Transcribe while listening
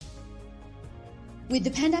With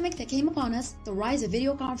the pandemic that came upon us, the rise of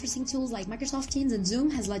video conferencing tools like Microsoft Teams and Zoom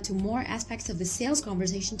has led to more aspects of the sales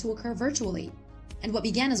conversation to occur virtually. And what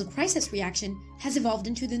began as a crisis reaction has evolved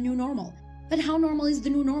into the new normal. But how normal is the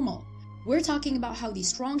new normal? We're talking about how the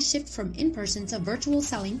strong shift from in-person to virtual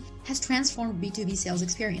selling has transformed B2B sales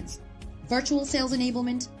experience. Virtual sales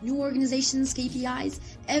enablement, new organizations, KPIs,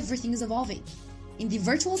 everything is evolving. In the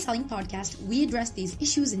Virtual Selling Podcast, we address these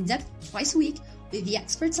issues in depth twice a week with the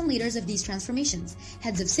experts and leaders of these transformations,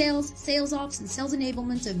 heads of sales, sales ops, and sales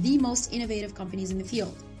enablement of the most innovative companies in the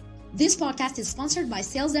field. This podcast is sponsored by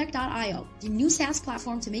SalesDeck.io, the new SaaS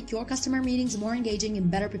platform to make your customer meetings more engaging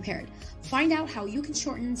and better prepared. Find out how you can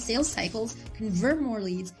shorten sales cycles, convert more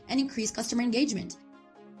leads, and increase customer engagement.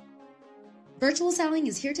 Virtual selling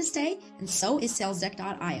is here to stay, and so is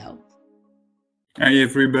SalesDeck.io. Hi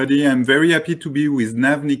everybody, I'm very happy to be with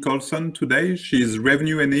Nav Nicholson today. She's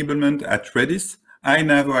Revenue Enablement at Redis. Hi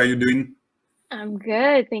Nav, how are you doing? I'm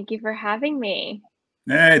good, thank you for having me.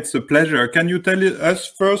 Yeah, it's a pleasure. Can you tell us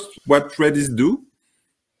first what Redis do?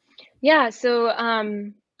 Yeah, so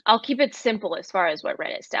I'll keep it simple as far as what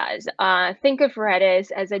Redis does. Think of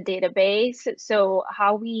Redis as a database. So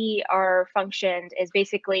how we are functioned is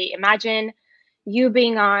basically imagine you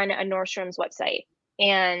being on a Nordstrom's website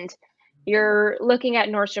and you're looking at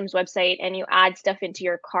Nordstrom's website and you add stuff into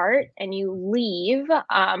your cart and you leave.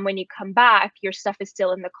 When you come back, your stuff is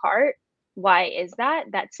still in the cart. Why is that?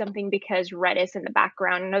 That's something because Redis in the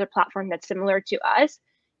background, another platform that's similar to us,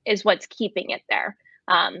 is what's keeping it there.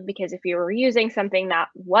 Because if you were using something that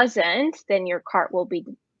wasn't, then your cart will be,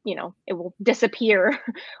 it will disappear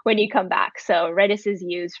when you come back. So Redis is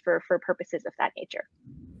used for purposes of that nature.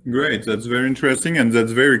 Great, that's very interesting and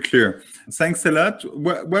that's very clear. Thanks a lot.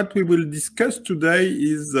 What we will discuss today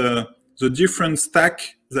is the different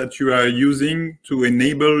stack that you are using to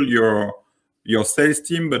enable your sales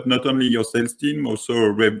team, but not only your sales team,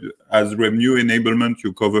 also as revenue enablement,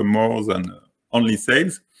 you cover more than only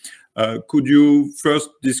sales. Could you first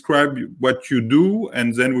describe what you do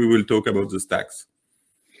and then we will talk about the stacks?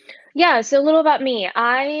 Yeah, so a little about me.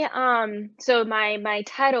 So my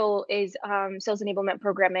title is Sales Enablement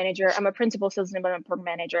Program Manager. I'm a principal Sales Enablement Program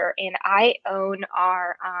Manager, and I own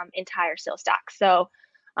our entire sales stack. So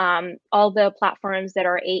all the platforms that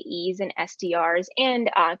our AEs and SDRs and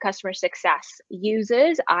customer success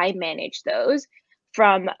uses, I manage those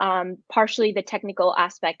from partially the technical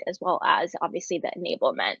aspect as well as obviously the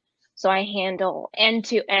enablement. So I handle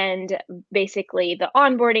end-to-end, basically the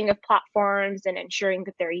onboarding of platforms and ensuring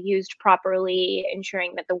that they're used properly,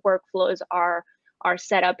 ensuring that the workflows are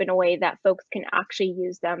set up in a way that folks can actually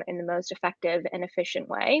use them in the most effective and efficient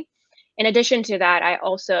way. In addition to that, I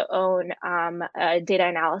also own data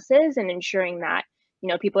analysis and ensuring that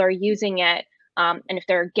people are using it, and if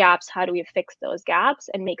there are gaps, how do we fix those gaps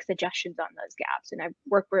and make suggestions on those gaps? And I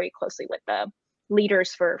work very closely with the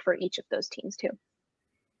leaders for each of those teams too.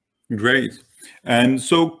 Great. And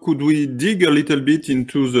so could we dig a little bit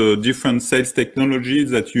into the different sales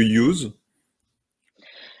technologies that you use?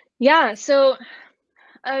 Yeah, so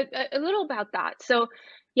a little about that. So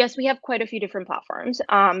yes, we have quite a few different platforms,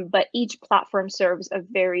 but each platform serves a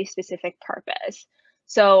very specific purpose.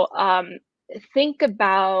 So think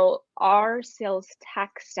about our sales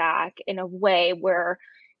tech stack in a way where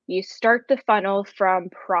you start the funnel from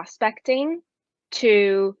prospecting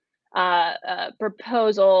to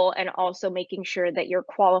proposal and also making sure that you're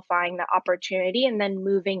qualifying the opportunity and then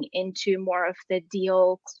moving into more of the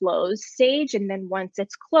deal close stage. And then once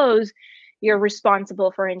it's closed, you're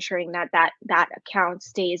responsible for ensuring that account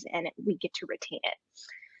stays and we get to retain it.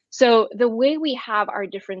 So the way we have our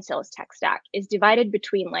different sales tech stack is divided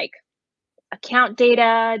between like account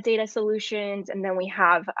data solutions, and then we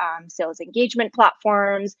have sales engagement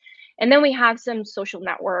platforms, and then we have some social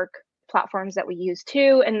network platforms that we use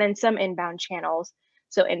too, and then some inbound channels,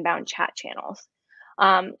 so inbound chat channels.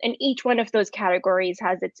 And each one of those categories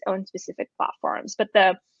has its own specific platforms, but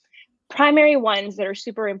the primary ones that are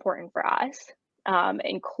super important for us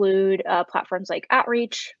include platforms like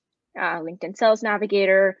Outreach, LinkedIn Sales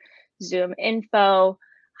Navigator, Zoom Info,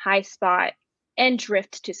 HighSpot, and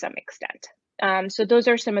Drift to some extent. So those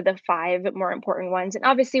are some of the 5 more important ones. And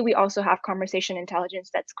obviously we also have conversation intelligence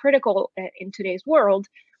that's critical in today's world,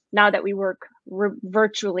 now that we work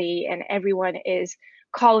virtually and everyone is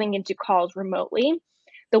calling into calls remotely.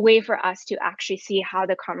 The way for us to actually see how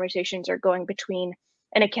the conversations are going between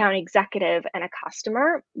an account executive and a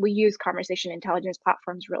customer, we use conversation intelligence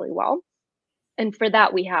platforms really well. And for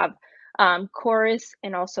that, we have Chorus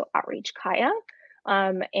and also Outreach Kaya.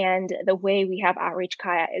 And the way we have Outreach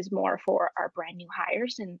Kaya is more for our brand new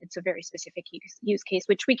hires, and it's a very specific use case,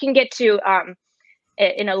 which we can get to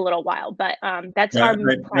in a little while, but that's I, our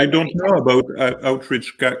I don't primary know about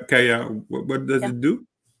Outreach Kaya. What does it do?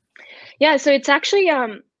 Yeah, so it's actually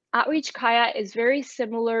Outreach Kaya is very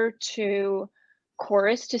similar to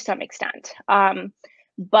Chorus to some extent,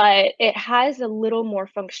 but it has a little more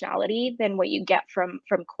functionality than what you get from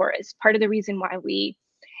Chorus. Part of the reason why we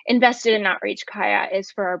invested in Outreach Kaya is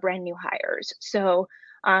for our brand new hires. So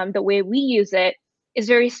the way we use it is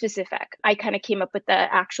very specific. I kind of came up with the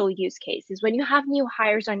actual use case is when you have new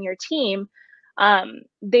hires on your team,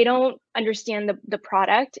 they don't understand the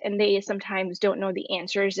product, and they sometimes don't know the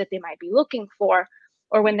answers that they might be looking for,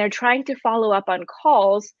 or when they're trying to follow up on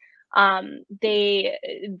calls,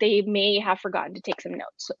 they may have forgotten to take some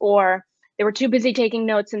notes, or they were too busy taking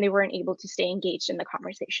notes and they weren't able to stay engaged in the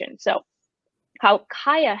conversation. So how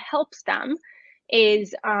Kaya helps them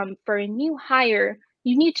is for a new hire,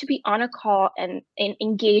 you need to be on a call and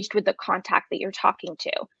engaged with the contact that you're talking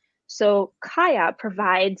to. So Kaya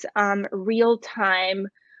provides real-time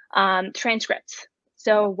transcripts.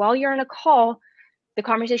 So while you're on a call, the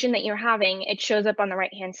conversation that you're having, it shows up on the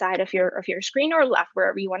right-hand side of your screen or left,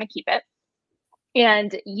 wherever you want to keep it.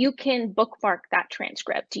 And you can bookmark that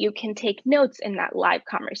transcript. You can take notes in that live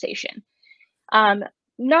conversation.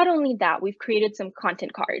 Not only that, we've created some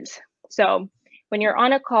content cards. So when you're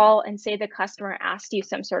on a call and say the customer asked you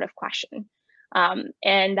some sort of question,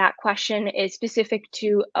 and that question is specific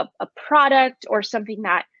to a product or something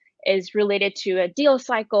that is related to a deal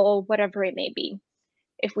cycle, whatever it may be.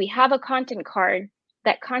 If we have a content card,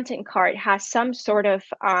 that content card has some sort of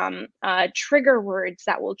trigger words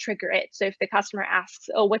that will trigger it. So if the customer asks,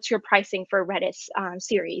 oh, what's your pricing for Redis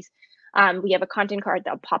series? We have a content card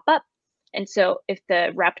that'll pop up. And so if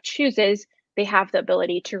the rep chooses, they have the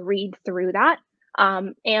ability to read through that.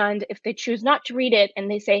 And if they choose not to read it and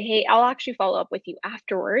they say, hey, I'll actually follow up with you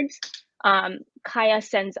afterwards, Kaya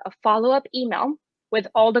sends a follow-up email with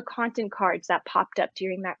all the content cards that popped up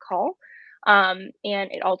during that call. And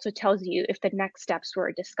it also tells you if the next steps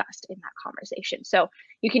were discussed in that conversation. So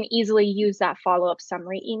you can easily use that follow-up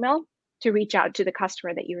summary email to reach out to the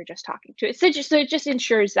customer that you were just talking to. So it just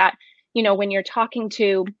ensures that, when you're talking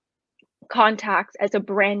to contacts as a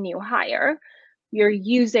brand new hire, you're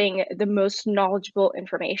using the most knowledgeable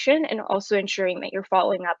information and also ensuring that you're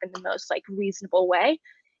following up in the most reasonable way,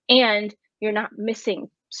 and you're not missing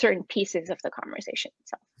certain pieces of the conversation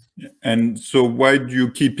itself. And so why do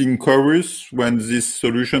you keep in Chorus when this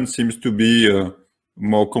solution seems to be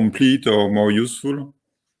more complete or more useful?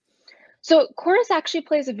 So Chorus actually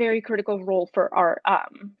plays a very critical role for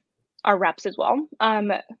our reps as well.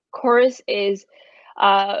 Chorus is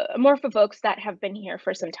more for folks that have been here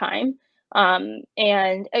for some time.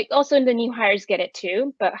 And also the new hires get it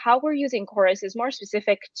too, but how we're using Chorus is more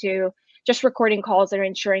specific to just recording calls and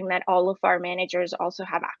ensuring that all of our managers also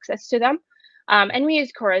have access to them. And we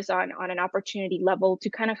use Chorus on an opportunity level to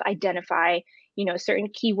kind of identify, certain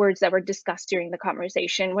keywords that were discussed during the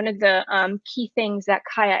conversation. One of the key things that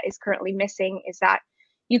Kaya is currently missing is that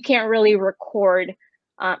you can't really record,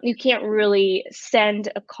 you can't really send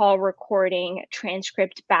a call recording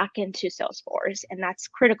transcript back into Salesforce. And that's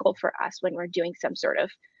critical for us when we're doing some sort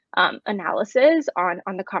of analysis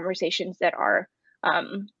on the conversations that our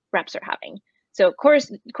reps are having. So Chorus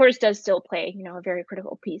does still play, a very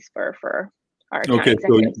critical piece for our account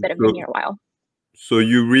executives that have been here a while. So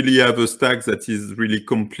you really have a stack that is really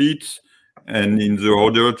complete and in the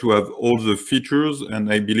order to have all the features.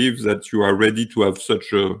 And I believe that you are ready to have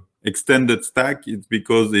such a extended stack. It's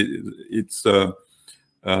because there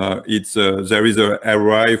is a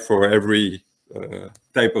ROI for every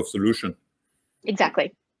type of solution.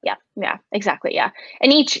 Exactly. Yeah, exactly. Yeah.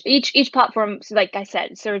 And each platform, like I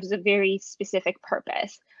said, serves a very specific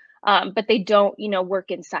purpose. But they don't,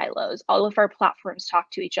 work in silos. All of our platforms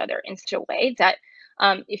talk to each other in such a way that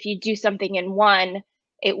if you do something in one,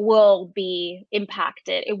 it will be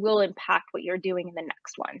impacted. It will impact what you're doing in the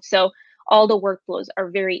next one. So all the workflows are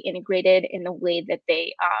very integrated in the way that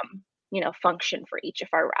they, function for each of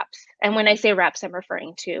our reps. And when I say reps, I'm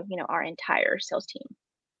referring to, our entire sales team.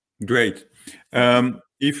 Great.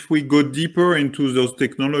 If we go deeper into those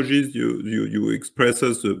technologies, you express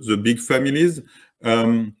us the big families.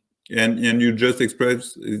 And you just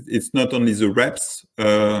expressed it's not only the reps.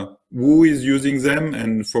 Who is using them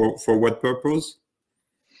and for what purpose?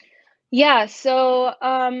 Yeah, so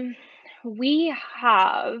we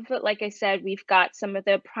have, like I said, we've got some of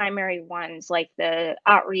the primary ones like the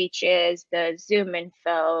Outreaches, the Zoom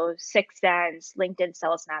Info, 6sense, LinkedIn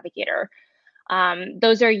Sales Navigator.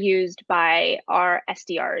 Those are used by our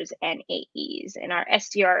SDRs and AEs, and our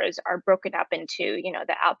SDRs are broken up into,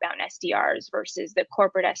 the outbound SDRs versus the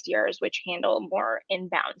corporate SDRs, which handle more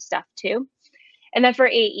inbound stuff too. And then for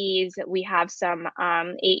AEs, we have some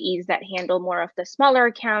AEs that handle more of the smaller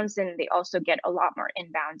accounts, and they also get a lot more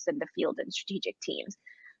inbounds than the field and strategic teams.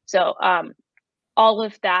 So all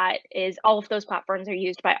of those platforms are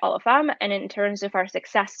used by all of them. And in terms of our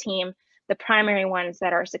success team, the primary ones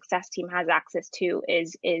that our success team has access to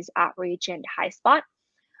is Outreach and HighSpot.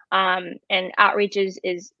 And Outreach is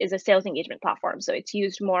a sales engagement platform, so it's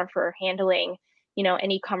used more for handling,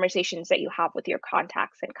 any conversations that you have with your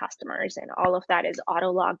contacts and customers, and all of that is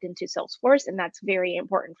auto logged into Salesforce, and that's very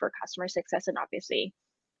important for customer success and obviously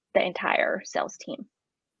the entire sales team.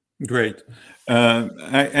 Great.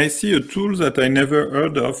 I see a tool that I never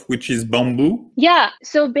heard of, which is Bamboo. Yeah,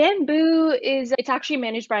 so Bamboo it's actually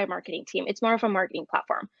managed by a marketing team. It's more of a marketing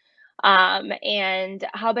platform. And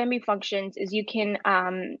how Bamboo functions is you can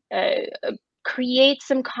create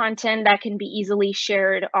some content that can be easily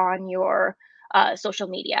shared on your social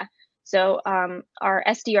media. So our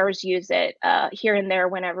SDRs use it here and there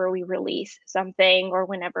whenever we release something or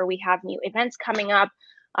whenever we have new events coming up.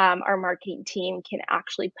 Our marketing team can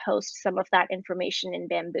actually post some of that information in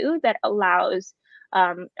Bamboo that allows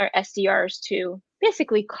our SDRs to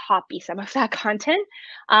basically copy some of that content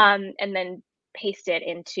and then paste it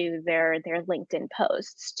into their LinkedIn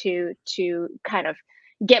posts to kind of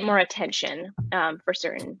get more attention for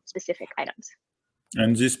certain specific items.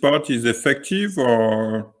 And this part is effective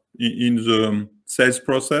or in the sales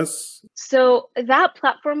process? So that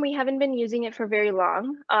platform, we haven't been using it for very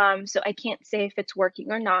long. So I can't say if it's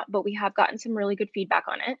working or not, but we have gotten some really good feedback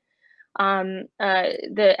on it.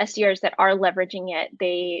 The SDRs that are leveraging it,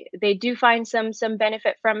 they do find some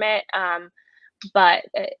benefit from it, but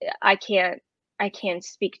I can't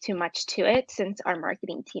speak too much to it since our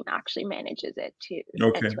marketing team actually manages it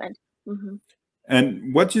end to end. Mm-hmm.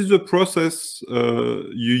 And what is the process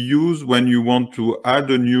you use when you want to add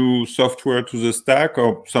a new software to the stack,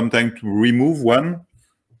 or sometimes to remove one?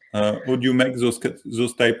 How do you make those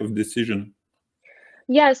type of decisions?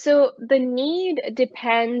 Yeah, so the need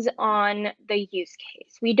depends on the use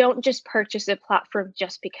case. We don't just purchase a platform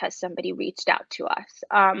just because somebody reached out to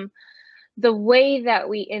us. The way that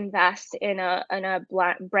we invest in a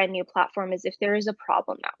brand new platform is if there is a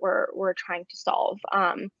problem that we're trying to solve.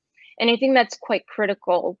 And I think that's quite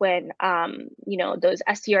critical when those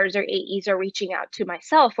SDRs or AEs are reaching out to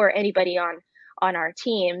myself or anybody on our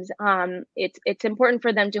teams. It's important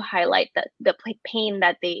for them to highlight the pain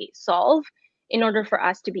that they solve in order for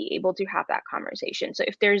us to be able to have that conversation. So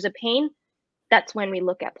if there's a pain, that's when we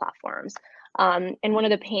look at platforms. And one of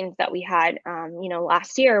the pains that we had,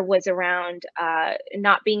 last year was around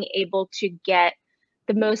not being able to get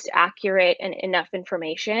the most accurate and enough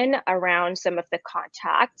information around some of the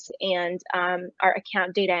contacts. And our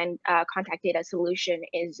account data and contact data solution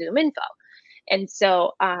is ZoomInfo. And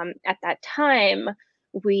so at that time,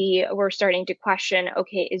 we were starting to question,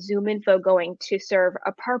 okay, is ZoomInfo going to serve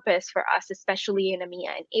a purpose for us, especially in EMEA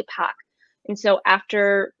and APAC? And so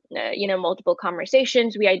after multiple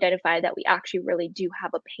conversations, we identified that we actually really do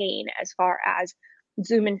have a pain as far as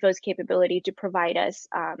ZoomInfo's capability to provide us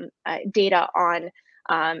data on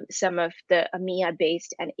some of the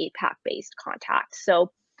EMEA-based and APAC-based contacts.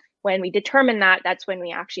 So when we determined that, that's when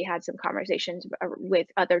we actually had some conversations with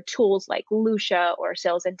other tools like Lucia or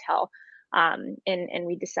Sales Intel, and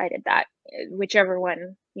we decided that whichever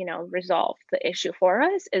one resolved the issue for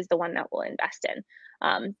us is the one that we'll invest in.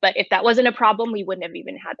 But if that wasn't a problem, we wouldn't have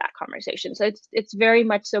even had that conversation. So it's very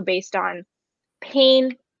much so based on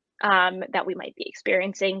pain that we might be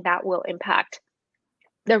experiencing that will impact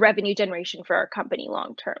the revenue generation for our company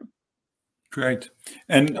long term. Great.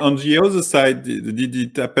 And on the other side, did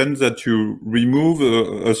it happen that you remove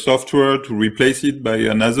a software to replace it by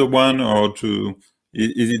another one, or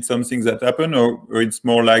is it something that happened, or it's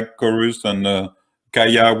more like Chorus and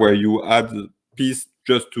Kaya where you add piece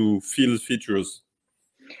just to fill features?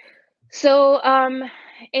 So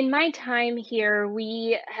in my time here,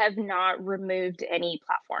 we have not removed any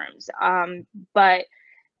platforms, but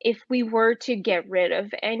if we were to get rid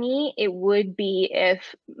of any, it would be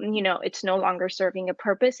if it's no longer serving a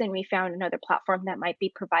purpose and we found another platform that might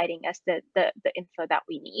be providing us the info that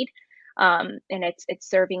we need, and it's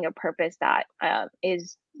serving a purpose that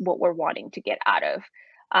is what we're wanting to get out of.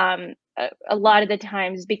 A lot of the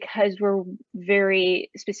times, because we're very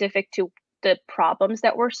specific to the problems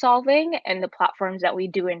that we're solving and the platforms that we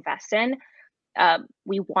do invest in,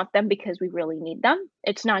 we want them because we really need them.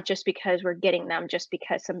 It's not just because we're getting them just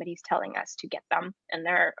because somebody's telling us to get them and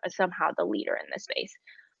they're somehow the leader in this space.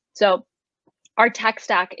 So our tech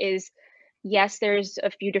stack is, yes, there's a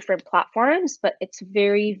few different platforms, but it's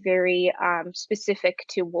very, very specific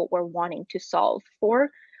to what we're wanting to solve for.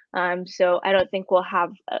 So I don't think we'll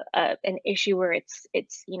have an issue where it's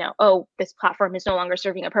oh, this platform is no longer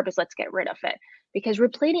serving a purpose, let's get rid of it. Because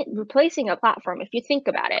replacing a platform, if you think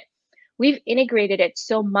about it, we've integrated it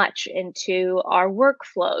so much into our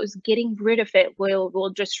workflows. Getting rid of it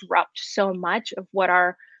will disrupt so much of what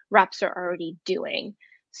our reps are already doing.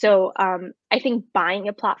 So I think buying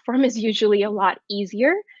a platform is usually a lot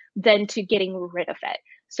easier than to getting rid of it.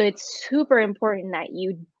 So it's super important that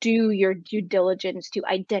you do your due diligence to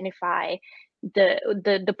identify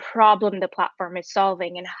the problem the platform is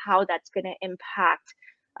solving and how that's going to impact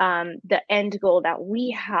the end goal that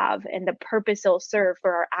we have and the purpose it'll serve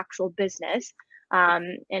for our actual business.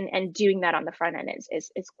 And doing that on the front end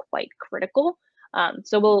is quite critical.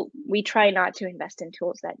 So we try not to invest in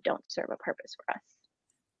tools that don't serve a purpose for us.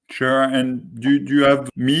 Sure. And do you have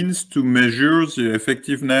means to measure the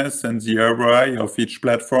effectiveness and the ROI of each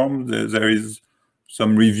platform? There is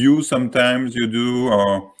some review sometimes you do,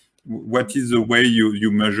 or what is the way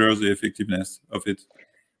you measure the effectiveness of it?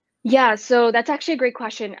 Yeah, so that's actually a great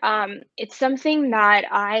question. It's something that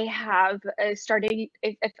I have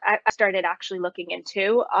started actually looking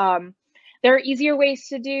into. There are easier ways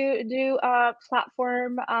to do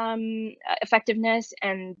platform effectiveness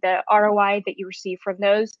and the ROI that you receive from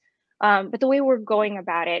those. But the way we're going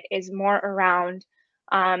about it is more around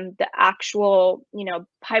the actual,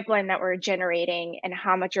 pipeline that we're generating and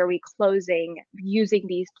how much are we closing using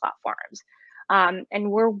these platforms. And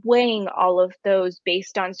we're weighing all of those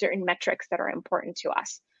based on certain metrics that are important to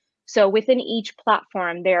us. So within each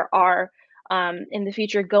platform, there are in the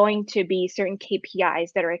future going to be certain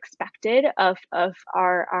KPIs that are expected of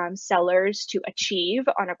our sellers to achieve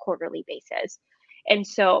on a quarterly basis. And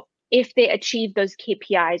so if they achieve those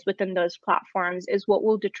KPIs within those platforms is what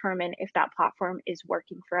will determine if that platform is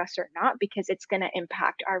working for us or not, because it's going to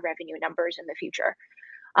impact our revenue numbers in the future.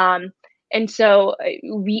 And so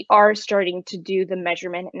we are starting to do the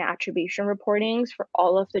measurement and attribution reportings for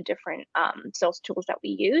all of the different sales tools that we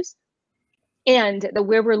use. And the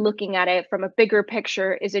way we're looking at it from a bigger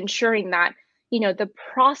picture is ensuring that, the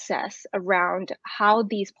process around how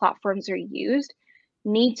these platforms are used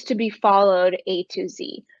needs to be followed A to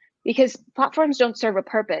Z. Because platforms don't serve a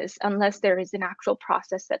purpose unless there is an actual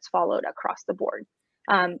process that's followed across the board.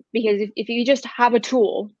 Because if you just have a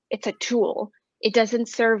tool, it's a tool. It doesn't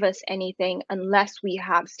serve us anything unless we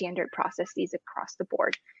have standard processes across the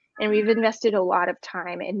board. And we've invested a lot of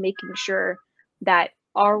time in making sure that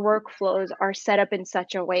our workflows are set up in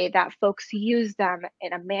such a way that folks use them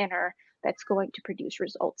in a manner that's going to produce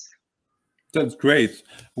results. That's great.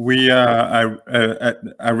 We are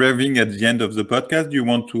arriving at the end of the podcast. Do you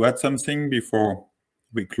want to add something before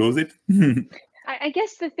we close it? I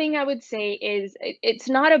guess the thing I would say is it's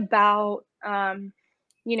not about the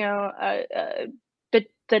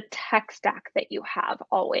tech stack that you have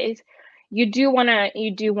always. You do want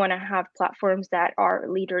to have platforms that are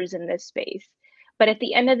leaders in this space. But at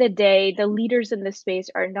the end of the day, the leaders in this space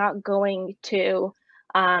are not going to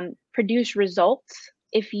produce results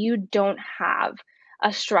if you don't have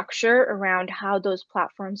a structure around how those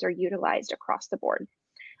platforms are utilized across the board.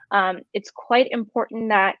 It's quite important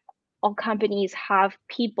that all companies have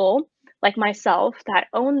people like myself that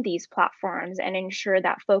own these platforms and ensure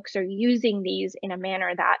that folks are using these in a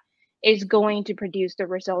manner that is going to produce the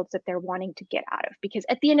results that they're wanting to get out of. Because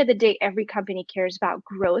at the end of the day, every company cares about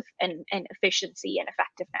growth and efficiency and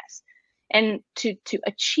effectiveness. And to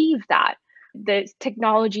achieve that, the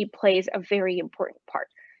technology plays a very important part,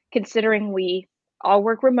 considering we all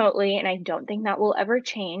work remotely, and I don't think that will ever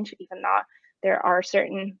change, even though there are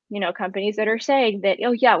certain, companies that are saying that,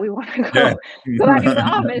 oh yeah, we want to go back into the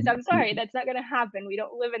office. I'm sorry, that's not going to happen. We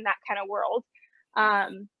don't live in that kind of world.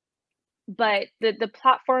 But the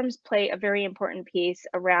platforms play a very important piece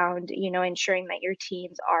around, ensuring that your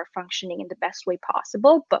teams are functioning in the best way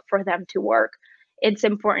possible. But for them to work, it's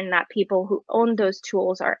important that people who own those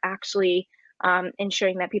tools are actually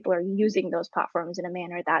ensuring that people are using those platforms in a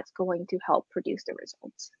manner that's going to help produce the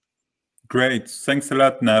results. Great. Thanks a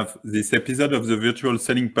lot, Nav. This episode of the Virtual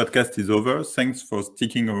Selling Podcast is over. Thanks for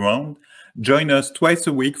sticking around. Join us twice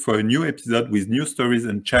a week for a new episode with new stories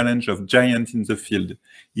and challenge of giants in the field.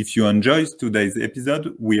 If you enjoyed today's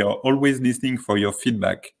episode, we are always listening for your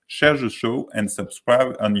feedback. Share the show and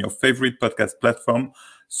subscribe on your favorite podcast platform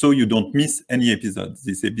so you don't miss any episodes.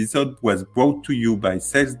 This episode was brought to you by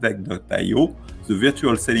salesdeck.io, the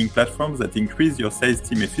virtual selling platform that increases your sales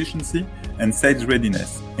team efficiency and sales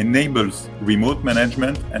readiness, enables remote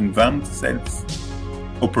management, and advanced sales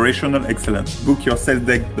operational excellence. Book your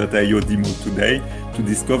salesdeck.io demo today to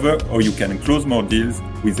discover how you can close more deals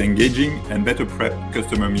with engaging and better prep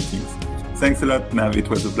customer meetings. Thanks a lot, Nav. It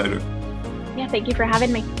was a pleasure. Yeah, thank you for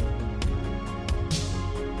having me.